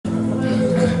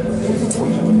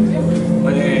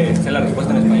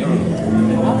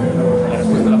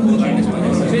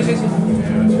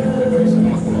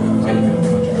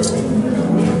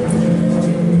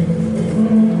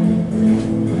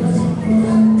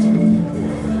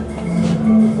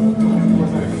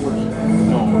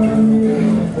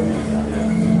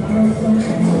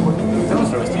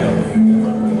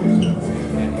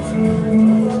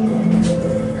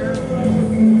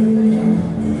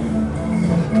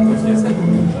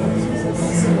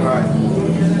Alright.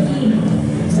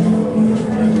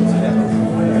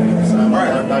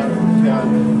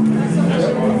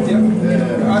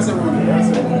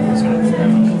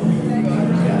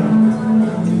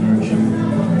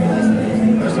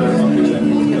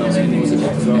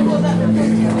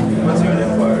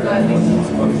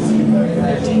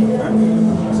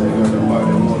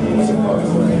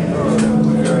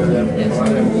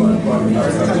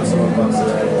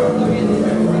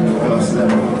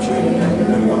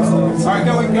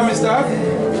 Alright, going start.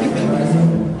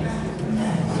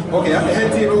 Okay, at the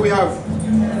head table we have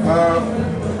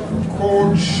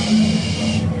Coach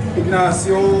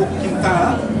Ignacio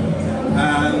Quintana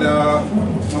and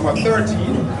number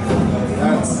 13,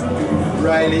 that's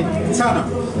Riley Tanner.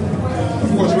 Of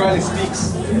course, Riley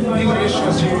speaks English,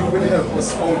 so she will help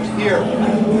us out here.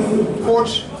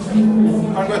 Coach,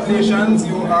 congratulations,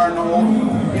 you are now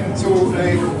into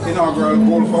the inaugural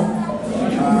Gold Cup.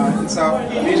 It's a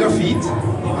major feat,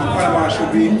 and Panama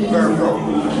should be very proud.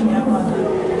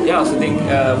 Yes, I think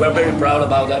we're very proud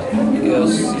about that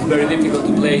because it's very difficult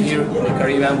to play here in the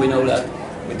Caribbean. We know that.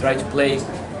 We try to play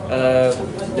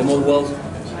the mode world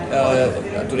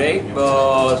today,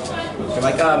 but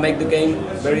Jamaica make the game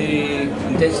very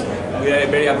intense,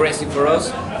 very aggressive for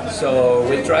us. So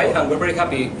we'll try, and we're very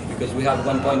happy because we have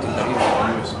 1 point in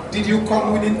Caribbean. Did you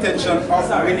come with the intention of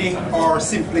winning or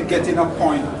simply getting a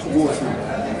point to go through?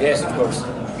 Yes, of course.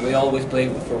 We always play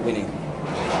for winning.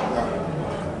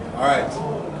 Yeah. All right.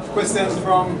 Questions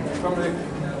from the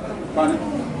panel?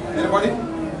 Anybody?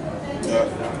 Yeah.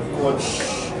 Coach,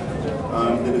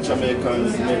 did the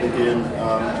Jamaicans make the game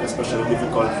especially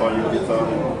difficult for you with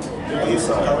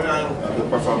the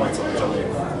performance of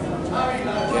Jamaica?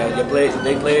 Yeah,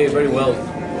 they play very well.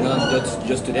 Not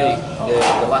just today.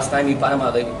 The last time in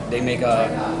Panama, they make a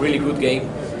really good game.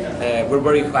 We're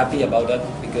very happy about that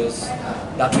because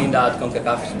that means that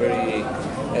CONCACAF is very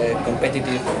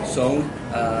competitive zone,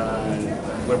 and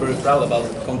we're very proud about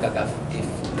CONCACAF if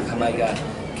Jamaica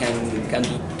can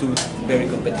do two very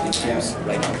competitive teams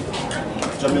right now.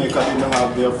 Jamaica didn't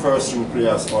have their first two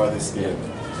players for this game.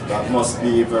 That must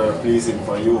be very pleasing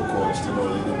for you, coach, to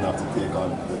know you didn't have to take on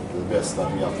the best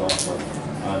that we have to offer.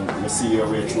 And you see your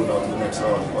way through down to the next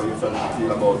round. How you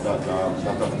feel about that,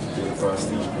 not having to take the first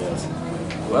team players?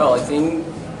 Well, I think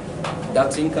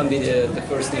that team can be the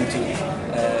first team too.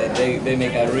 They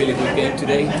make a really good game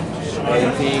today.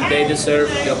 I think they deserve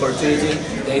the opportunity.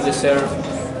 They deserve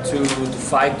to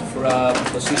fight for a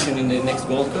position in the next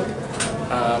World Cup.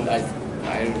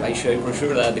 And I show you for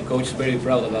sure that the coach is very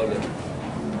proud about it.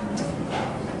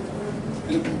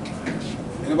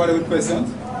 Anybody with questions?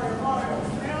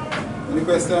 Any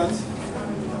questions?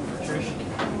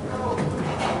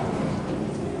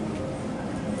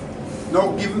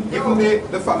 Now, given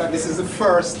the fact that this is the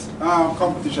first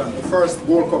competition, the first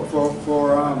World Cup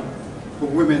for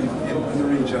women in the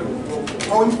region,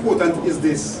 how important is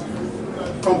this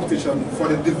competition for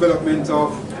the development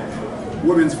of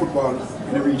women's football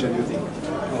in the region, you think?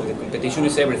 Oh, the competition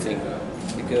is everything,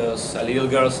 because little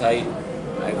girls, I'm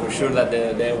for sure that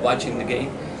they're watching the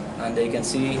game and they can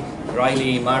see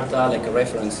Riley, Marta like a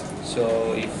reference.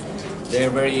 So if they're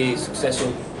very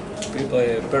successful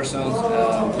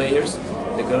players,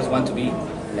 the girls want to be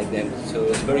like them. So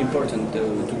it's very important to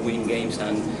win games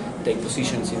and take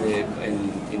positions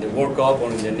in the World Cup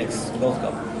or in the next World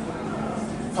Cup.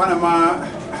 Panama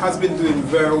has been doing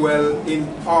very well in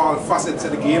all facets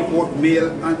of the game, both male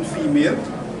and female.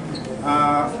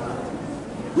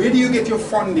 Where do you get your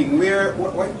funding?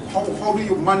 How do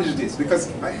you manage this? Because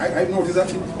I noticed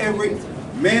that in every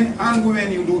men and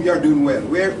women you are doing well.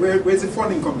 Where's the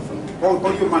funding coming from? How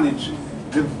do you manage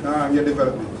your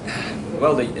development?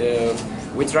 Well,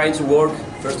 we try to work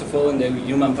first of all in the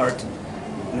human part,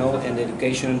 and the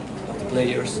education of the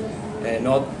players,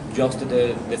 not just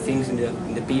the things in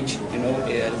the pitch.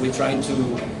 We try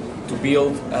to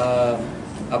build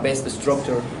a best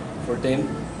structure for them.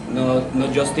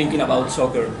 Not just thinking about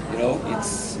soccer,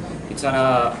 it's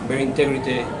a very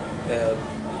integrated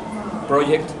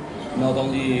project, not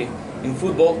only in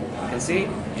football, you can see,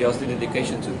 just in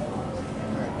education too.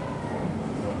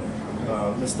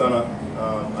 Ms. Tanner,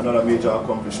 another major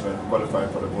accomplishment, qualifying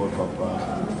for the World Cup.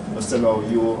 Just to know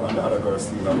you and the other girls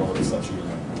feel about this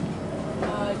achievement.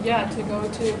 Yeah, to go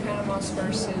to Panama's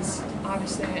first is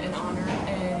obviously an honor,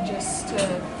 and just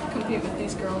to compete with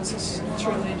these girls is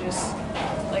truly just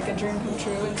like a dream come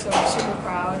true, and so I'm super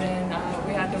proud, and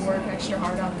we had to work extra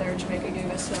hard out there. Jamaica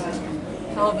gave us a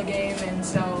hell of a game, and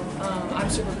so I'm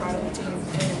super proud of the team,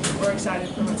 and we're excited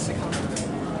for what's to come.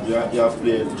 You have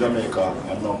played Jamaica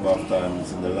a number of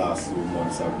times in the last few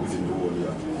months within the whole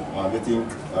year. Do you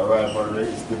think a rivalry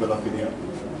is developing here?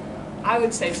 I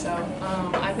would say so.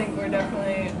 I think we're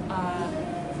definitely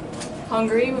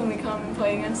hungry when we come and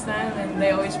play against them, and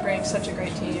they always bring such a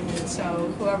great team. And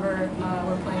so whoever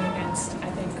we're playing against,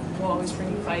 I think will always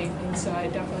bring the fight. And so I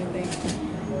definitely think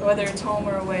whether it's home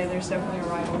or away, there's definitely a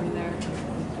rivalry there.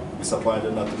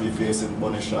 Disappointed not to be facing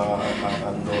Bunny Shaw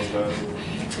and those guys?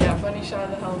 Yeah, Bunny Shaw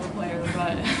is a hell of a player,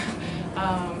 but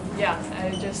yeah,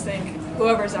 I just think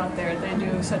whoever's out there, they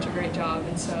do such a great job.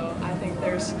 And so I think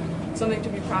there's something to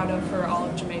be proud of for all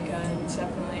of Jamaica, and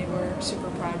definitely we're super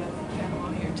proud of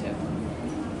Panama here too.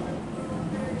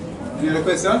 Any other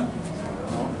question?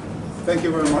 No. Thank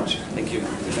you very much. Thank you.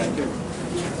 Thank you.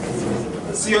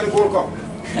 See you at the Gold Cup.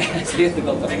 See you at the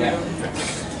Gold Cup. Yeah.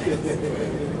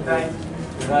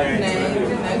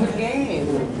 Good game.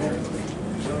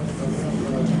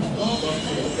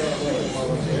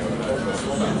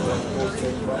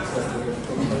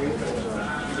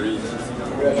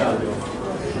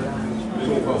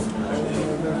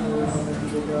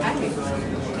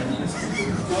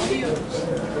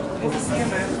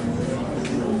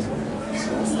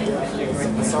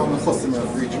 I saw my customer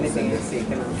free juice in there. I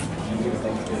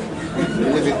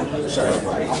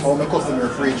saw my customer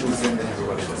free juice in there.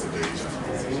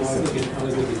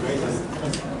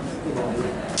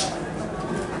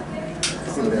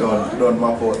 Don't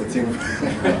map out the thing.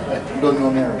 Don't know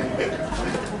me.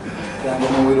 Don't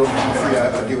know we don't free, I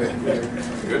give it.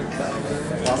 Good.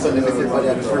 On Sunday, we say, buddy, I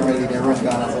have the Premier League and run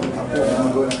Ghana, so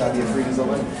I'm going to get free this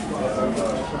over.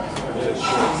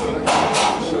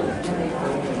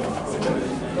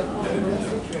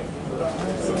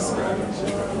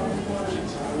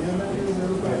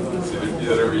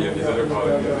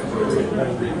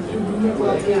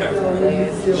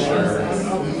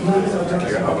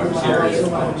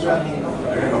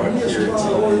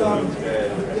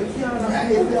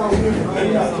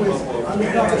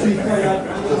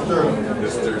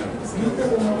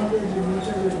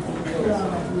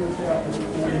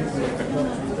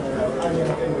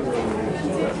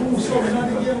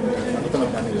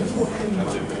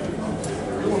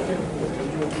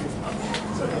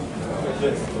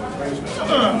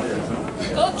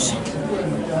 Coach.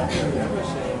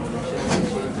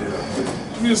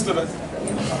 I'm used to that.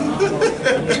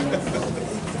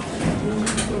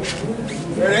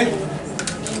 Ready?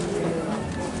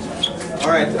 All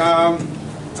right.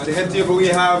 At the head table we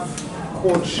have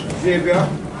Coach Xavier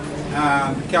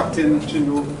and Captain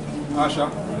Chindu Asha.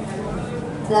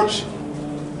 Coach,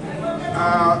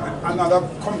 another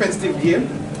competitive game.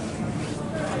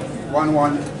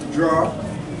 1-1 draw.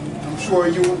 I'm sure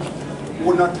you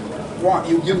would not want,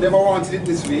 you never wanted it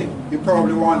this way. You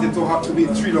probably wanted to have to be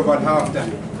 3-love at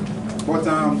halftime. But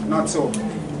not so.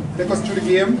 Take us through the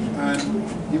game and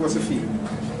give us a feel.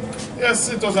 Yes,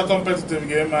 it was a competitive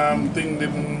game.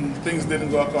 Things didn't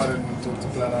go according to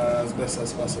plan as best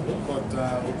as possible. But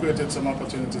we created some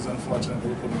opportunities. Unfortunately,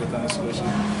 we couldn't get an solution.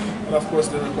 But of course,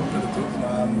 they were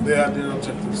competitive. They had their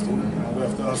objectives too. We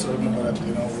have to also remember that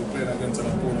we're playing against an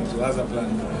opponent who has a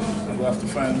plan, and we have to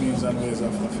find means and ways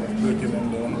of breaking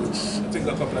them down, which I think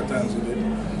a couple of times we did.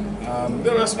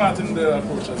 They were smart in their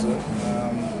approach as well.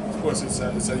 Of course, it's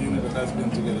a unit that has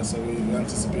been together, so we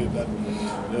anticipate that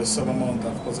there's some amount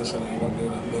of possession and what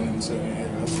they've done in certain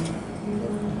areas.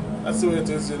 But that's the way it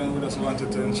is. We just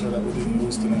wanted to ensure that we didn't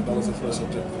lose tonight. That was the first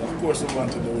objective. Of course, we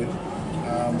wanted to win,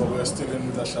 but we're still in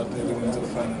with a shot there going into the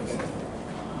final game.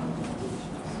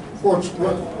 Coach,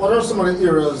 what are some of the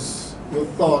areas you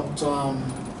thought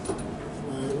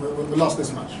we lost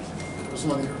this match? What are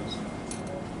some of the areas?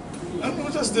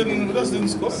 We just didn't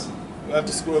score. We had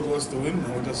to score goals to win.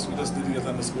 We just didn't get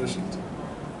on the score sheet.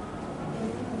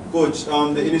 Coach,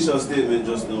 the initial statement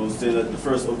just now saying that the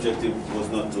first objective was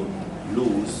not to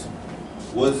lose.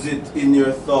 Was it in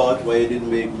your thought why you didn't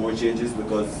make more changes,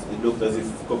 because it looked as if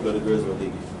a couple of the girls were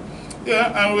leaking?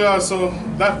 Yeah, and we also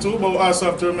that too, but we also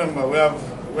have to remember we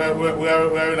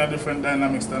are in a different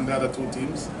dynamics than the other two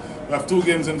teams. We have 2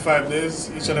 games in 5 days.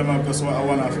 Each of them have just a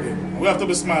one-half game. We have to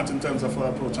be smart in terms of our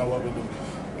approach and what we do.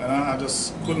 I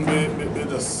just couldn't be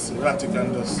just erratic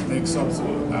and just make subs. So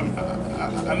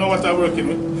I know what I'm working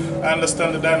with. I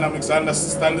understand the dynamics. I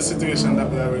understand the situation that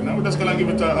we are in. We're just gonna give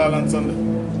it all on Sunday.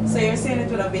 So you're saying it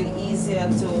would have been easier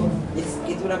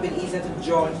to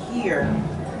draw here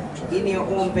in your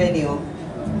own venue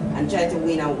and try to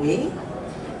win away?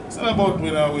 It's not about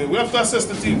winning away. We have to assess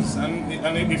the teams. And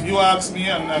if you ask me,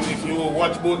 and if you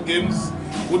watch both games,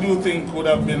 who do you think would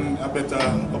have been a better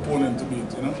opponent to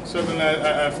beat? You know, certainly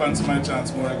I fancy my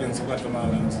chance more against the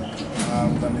Guatemalans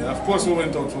than they. Of course, we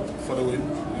went out for the win.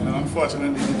 You know,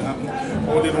 unfortunately, it didn't happen.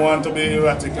 But we didn't want to be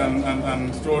erratic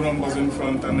and throw numbers in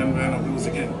front and then we end up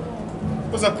losing again.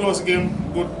 It was a close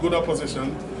game, good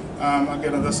opposition.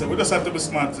 Again, as I said, we just have to be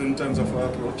smart in terms of our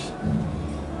approach.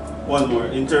 One more,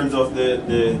 in terms of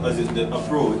the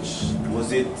approach,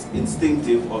 was it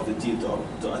instinctive of the team to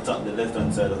attack the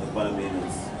left-hand side of the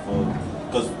Panamanians?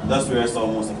 Because that's where I saw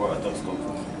most of our attacks come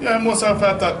from. Yeah, most of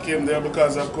our attack came there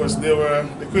because, of course, they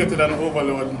created an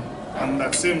overload on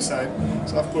that same side.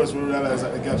 So, of course, we realized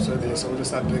that the gaps were there, so we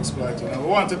just had to exploit it. We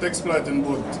wanted to exploit in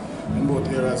both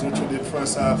areas, which we did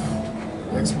first half,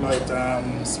 exploit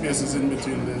spaces in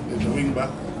between the wing back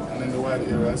and in the wide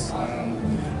areas.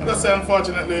 And that's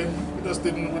unfortunately, we just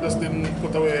didn't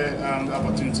put away the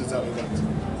opportunities that we got.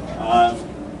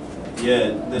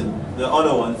 Yeah, the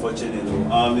other one for Chile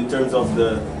though, in terms of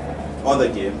the other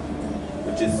game,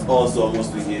 which is also a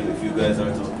must-win game if you guys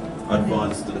are to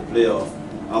advance to the playoff,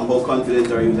 how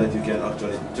confident are you that you can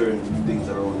actually turn things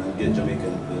around and get Jamaica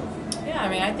in the playoff? Yeah, I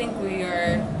mean, I think we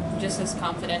are just as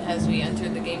confident as we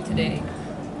entered the game today.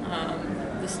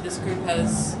 This group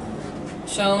has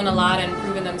shown a lot and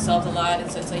proven themselves a lot.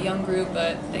 It's a young group,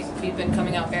 but we've been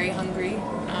coming out very hungry,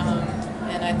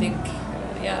 and I think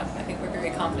we're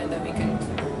very confident that we can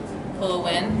pull a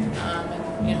win.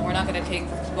 And, you know, we're not going to take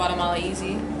Guatemala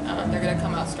easy. They're going to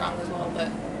come out strong as well, but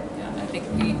yeah, I think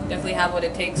we definitely have what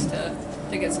it takes to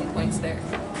get some points there.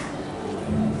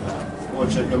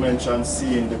 Coach, you mentioned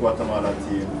seeing the Guatemala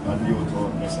team and you too,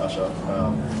 Ms. Asha.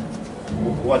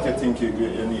 What do you think you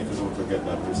need to do to get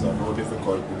that result? How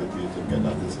difficult will it be to get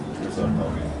that result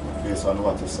away, based on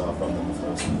what you saw from them the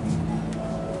first week?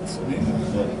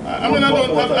 I mean, I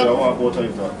don't.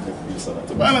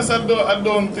 To be honest, I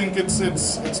don't think it's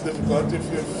difficult. I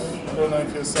don't know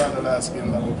if you saw the last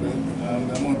game that we played,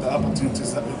 the amount of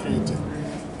opportunities that we created,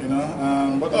 you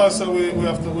know. But also we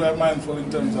are mindful in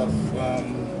terms of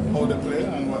how they play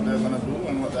and what they're going to do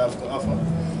and what they have to offer.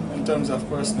 In terms of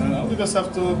personnel, we just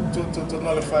have to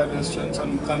nullify their strengths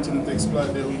and continue to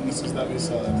exploit their weaknesses that we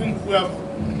saw. I think we have,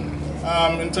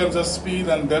 in terms of speed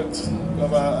and depth, we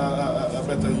have a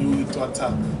better unit to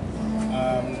attack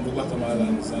the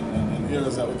Guatemalans and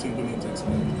areas that we think we need to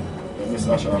exploit. Ms.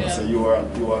 Asha, so you are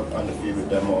on the field with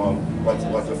them. What's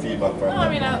the feedback from them? I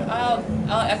mean, I'll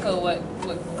echo what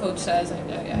Coach says. I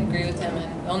agree with him,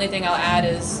 and the only thing I'll add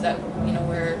is that, you know,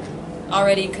 we're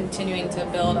already continuing to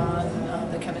build on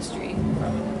the chemistry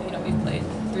from, you know, we've played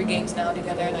 3 games now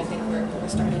together, and I think we're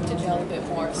starting to gel a bit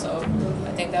more. So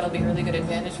I think that'll be a really good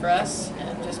advantage for us,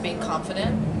 and just being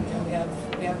confident. You know,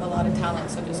 we have a lot of talent,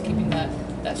 so just keeping that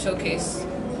showcase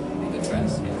will be good for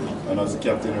us. Yeah. And as a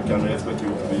captain, we can expect you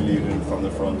to be leading from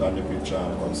the front and the pitch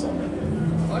on Sunday.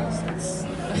 Of course, it's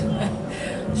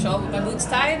show up with my boots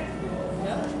tied.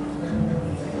 Yeah.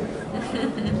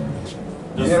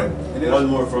 Just one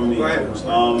more from me.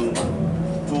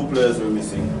 2 players were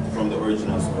missing from the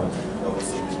original squad. That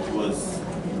was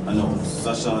announced.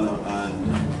 Sashana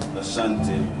and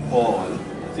Ashanti Paul, I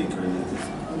think her name is.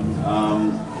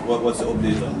 What's the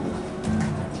update on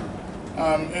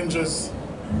that? Injuries.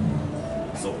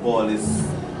 So Paul is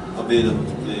available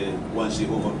to play once she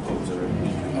overcomes her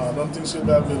injury? No, I don't think she'll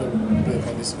be available to play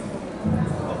for this one.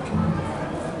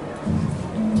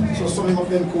 Okay. So summing up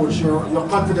then, Coach, your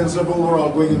confidence level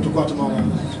overall going into Guatemala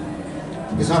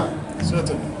is high?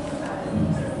 Certainly.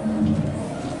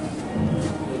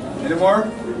 Any more?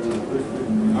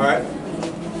 All right.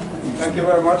 Thank you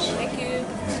very much. Thank you.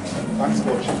 Thanks,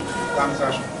 Coach. Thanks,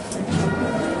 Asha.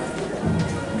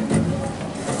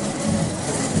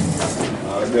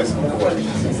 Yes,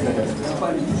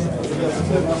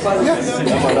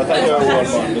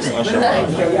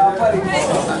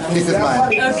 This is mine.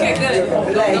 Okay, good.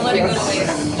 Don't let it go to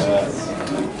waste.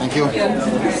 Thank you.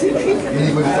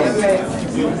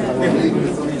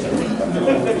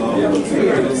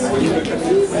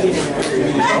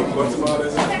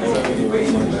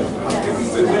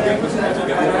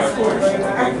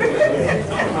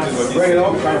 Ready now?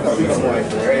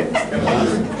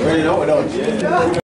 Ready now? Ready now?